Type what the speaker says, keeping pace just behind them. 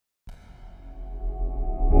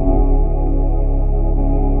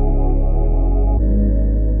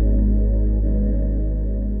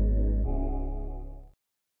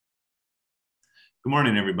Good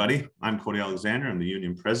morning, everybody. I'm Cody Alexander. I'm the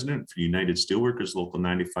union president for United Steelworkers Local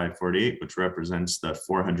 9548, which represents the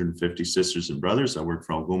 450 sisters and brothers that work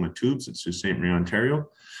for Algoma Tubes in Sault Ste. Marie, Ontario.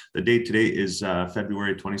 The date today is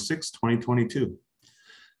February 26, 2022.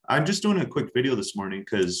 I'm just doing a quick video this morning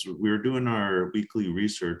because we were doing our weekly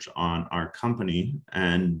research on our company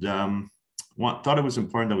and thought it was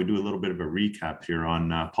important that we do a little bit of a recap here on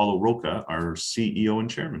Paolo Rocca, our CEO and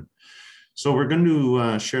chairman. So we're going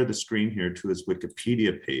to share the screen here to his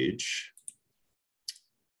Wikipedia page.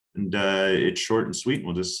 And it's short and sweet.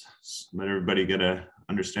 We'll just let everybody get an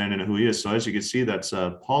understanding of who he is. So as you can see, that's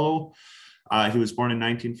Paolo. He was born in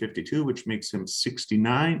 1952, which makes him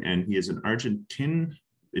 69. And he is an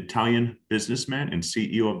Argentine-Italian businessman and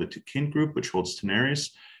CEO of the Tenaris Group, which holds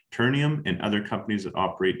Tenaris, Ternium, and other companies that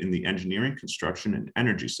operate in the engineering, construction, and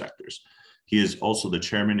energy sectors. He is also the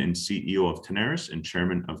chairman and CEO of Tenaris and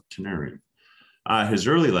chairman of Tenaris. His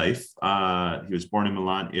early life, he was born in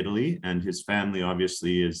Milan, Italy, and his family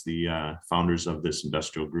obviously is the founders of this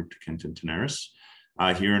industrial group, Tenaris and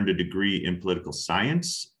Tenaris. He earned a degree in political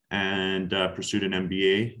science and pursued an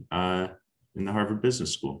MBA in the Harvard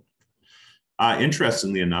Business School.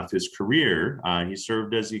 Interestingly enough, his career, he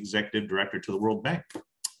served as the executive director to the World Bank.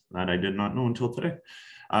 That I did not know until today.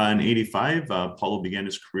 In '85, Paolo began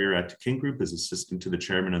his career at Tenaris Group as assistant to the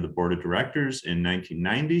chairman of the board of directors. In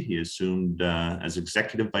 1990, he assumed as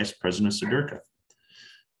executive vice president of Sederca.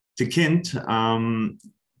 Tenaris,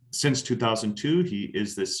 since 2002, he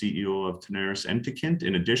is the CEO of Tenaris and Tenaris.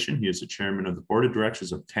 In addition, he is the chairman of the board of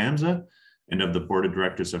directors of TAMSA and of the board of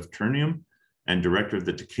directors of Ternium and director of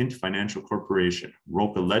the Tenaris Financial Corporation.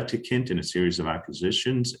 Rocca led Tenaris in a series of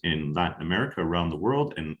acquisitions in Latin America around the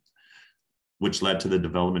world, and which led to the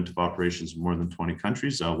development of operations in more than 20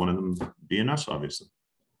 countries, one of them being us, obviously.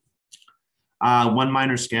 One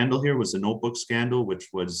minor scandal here was the notebook scandal, which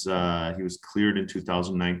was, he was cleared in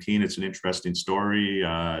 2019. It's an interesting story.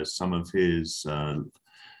 Some of his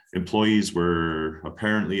employees were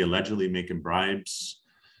apparently, allegedly making bribes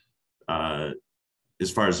as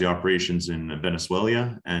far as the operations in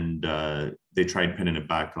Venezuela, and they tried pinning it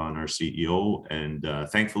back on our CEO, and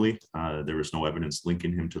thankfully there was no evidence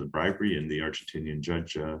linking him to the bribery, and the Argentinian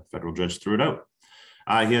judge, federal judge, threw it out.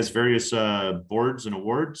 He has various boards and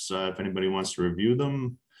awards if anybody wants to review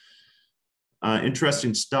them.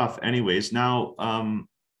 Interesting stuff anyways. Now,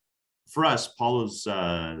 for us, Paulo's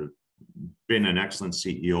been an excellent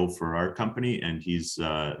CEO for our company, and he's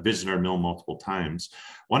visited our mill multiple times.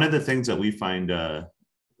 One of the things that we find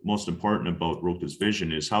most important about Rocca's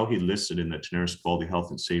vision is how he listed in the Tenaris Quality, Health,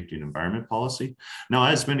 and Safety and Environment Policy. Now,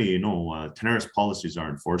 as many you know, Tenaris policies are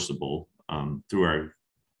enforceable through our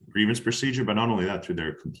grievance procedure, but not only that, through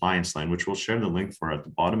their compliance line, which we'll share the link for at the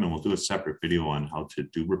bottom, and we'll do a separate video on how to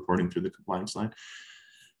do reporting through the compliance line.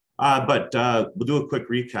 But we'll do a quick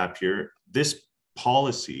recap here. This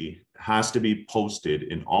policy has to be posted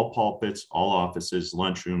in all pulpits, all offices,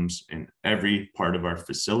 lunchrooms, in every part of our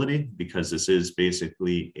facility, because this is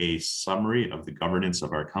basically a summary of the governance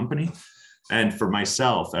of our company. And for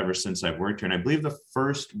myself, ever since I've worked here, and I believe the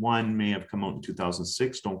first one may have come out in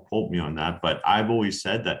 2006, don't quote me on that, but I've always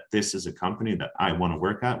said that this is a company that I want to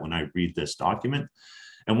work at when I read this document.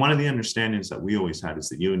 And one of the understandings that we always had as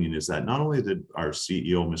the union is that not only did our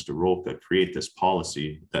CEO, Mr. Rocca, create this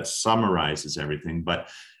policy that summarizes everything, but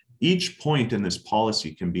each point in this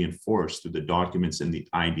policy can be enforced through the documents in the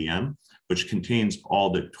IDM, which contains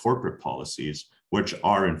all the corporate policies, which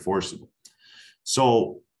are enforceable.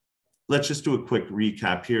 So let's just do a quick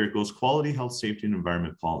recap here. It goes quality, health, safety, and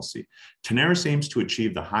environment policy. Tenaris aims to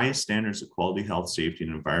achieve the highest standards of quality, health, safety,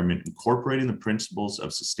 and environment, incorporating the principles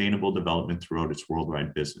of sustainable development throughout its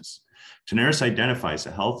worldwide business. Tenaris identifies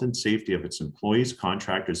the health and safety of its employees,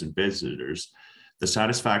 contractors, and visitors, the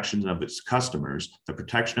satisfaction of its customers, the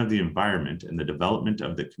protection of the environment, and the development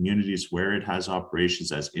of the communities where it has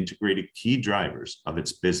operations as integrated key drivers of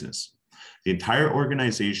its business. The entire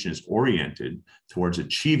organization is oriented towards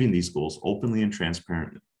achieving these goals openly and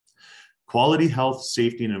transparently. Quality, health,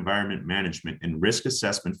 safety, and environment management and risk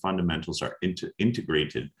assessment fundamentals are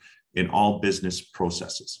integrated in all business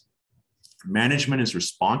processes. Management is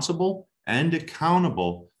responsible and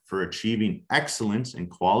accountable for achieving excellence in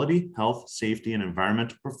quality, health, safety, and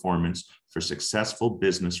environmental performance for successful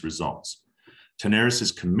business results. Tenaris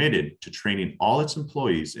is committed to training all its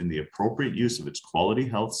employees in the appropriate use of its quality,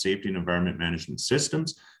 health, safety, and environment management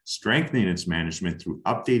systems, strengthening its management through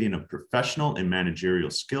updating of professional and managerial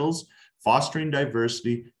skills, fostering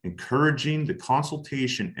diversity, encouraging the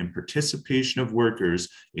consultation and participation of workers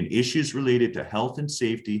in issues related to health and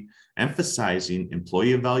safety, emphasizing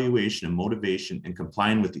employee evaluation and motivation, and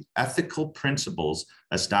complying with the ethical principles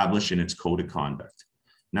established in its code of conduct.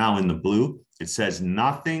 Now in the blue, it says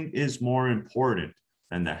nothing is more important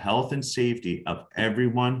than the health and safety of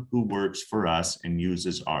everyone who works for us and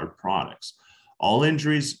uses our products. All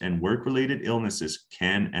injuries and work-related illnesses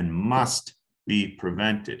can and must be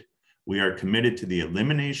prevented. We are committed to the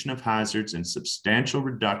elimination of hazards and substantial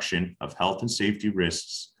reduction of health and safety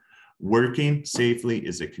risks. Working safely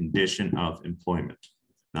is a condition of employment.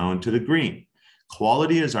 Now into the green.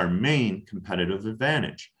 Quality is our main competitive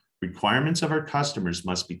advantage. Requirements of our customers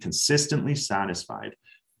must be consistently satisfied.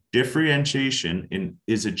 Differentiation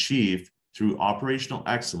is achieved through operational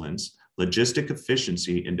excellence, logistic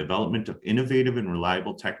efficiency, and development of innovative and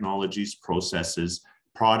reliable technologies, processes,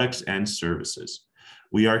 products, and services.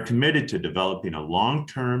 We are committed to developing a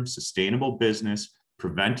long-term sustainable business,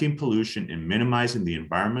 preventing pollution and minimizing the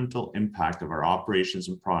environmental impact of our operations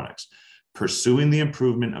and products, pursuing the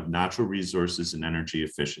improvement of natural resources and energy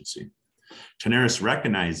efficiency. Tenaris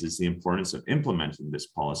recognizes the importance of implementing this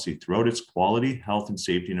policy throughout its quality, health and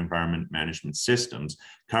safety and environment management systems,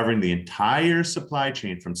 covering the entire supply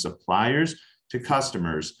chain from suppliers to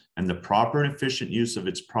customers, and the proper and efficient use of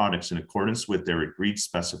its products in accordance with their agreed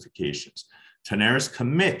specifications. Tenaris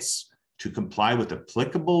commits to comply with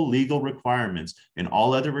applicable legal requirements and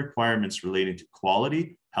all other requirements relating to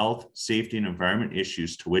quality, health, safety, and environment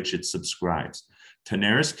issues to which it subscribes.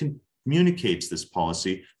 Tenaris communicates this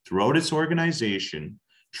policy throughout its organization,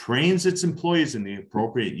 trains its employees in the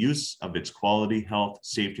appropriate use of its quality, health,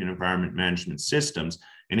 safety, and environment management systems,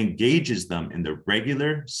 and engages them in the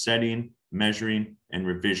regular setting, measuring, and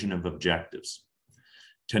revision of objectives.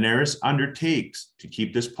 Tenaris undertakes to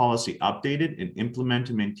keep this policy updated and implement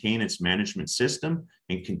and maintain its management system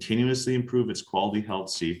and continuously improve its quality, health,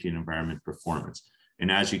 safety, and environment performance. And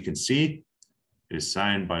as you can see, it is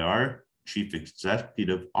signed by our Chief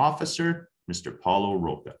Executive Officer, Mr. Paolo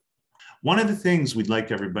Rocca. One of the things we'd like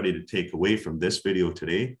everybody to take away from this video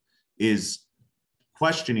today is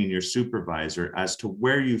questioning your supervisor as to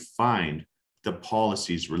where you find the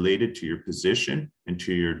policies related to your position and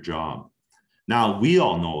to your job. Now, we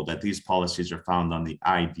all know that these policies are found on the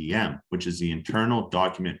IDM, which is the Internal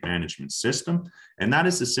Document Management System. And that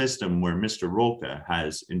is the system where Mr. Rocca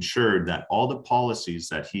has ensured that all the policies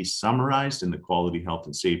that he summarized in the Quality, Health,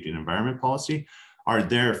 and Safety and Environment Policy are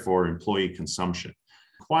there for employee consumption.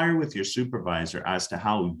 Inquire with your supervisor as to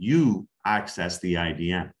how you access the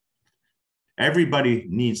IDM. Everybody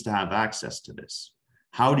needs to have access to this.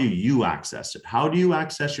 How do you access it? How do you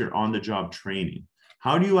access your on-the-job training?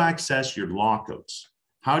 How do you access your lockouts?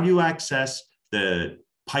 How do you access the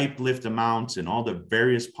pipe lift amounts and all the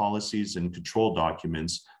various policies and control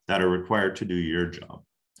documents that are required to do your job?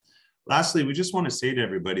 Lastly, we just want to say to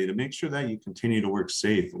everybody to make sure that you continue to work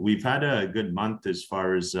safe. We've had a good month as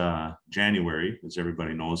far as January, as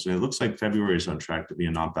everybody knows, and it looks like February is on track to be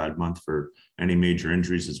a not bad month for any major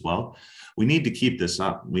injuries as well. We need to keep this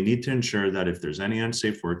up. We need to ensure that if there's any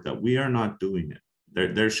unsafe work, that we are not doing it.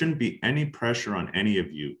 There shouldn't be any pressure on any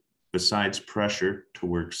of you besides pressure to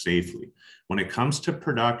work safely. When it comes to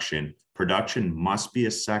production, production must be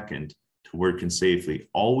a second to working safely.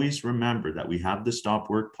 Always remember that we have the stop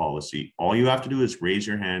work policy. All you have to do is raise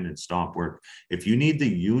your hand and stop work. If you need the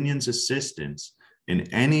union's assistance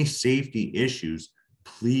in any safety issues,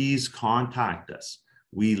 please contact us.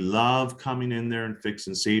 We love coming in there and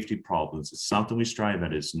fixing safety problems. It's something we strive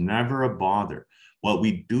at. It's never a bother. What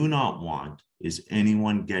we do not want is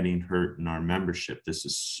anyone getting hurt in our membership. This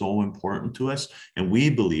is so important to us. And we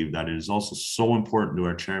believe that it is also so important to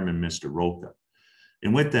our chairman, Mr. Rocca.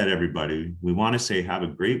 And with that, everybody, we want to say have a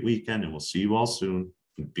great weekend and we'll see you all soon.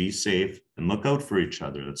 Be safe and look out for each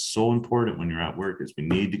other. That's so important when you're at work, is we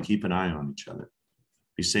need to keep an eye on each other.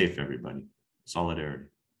 Be safe, everybody. Solidarity.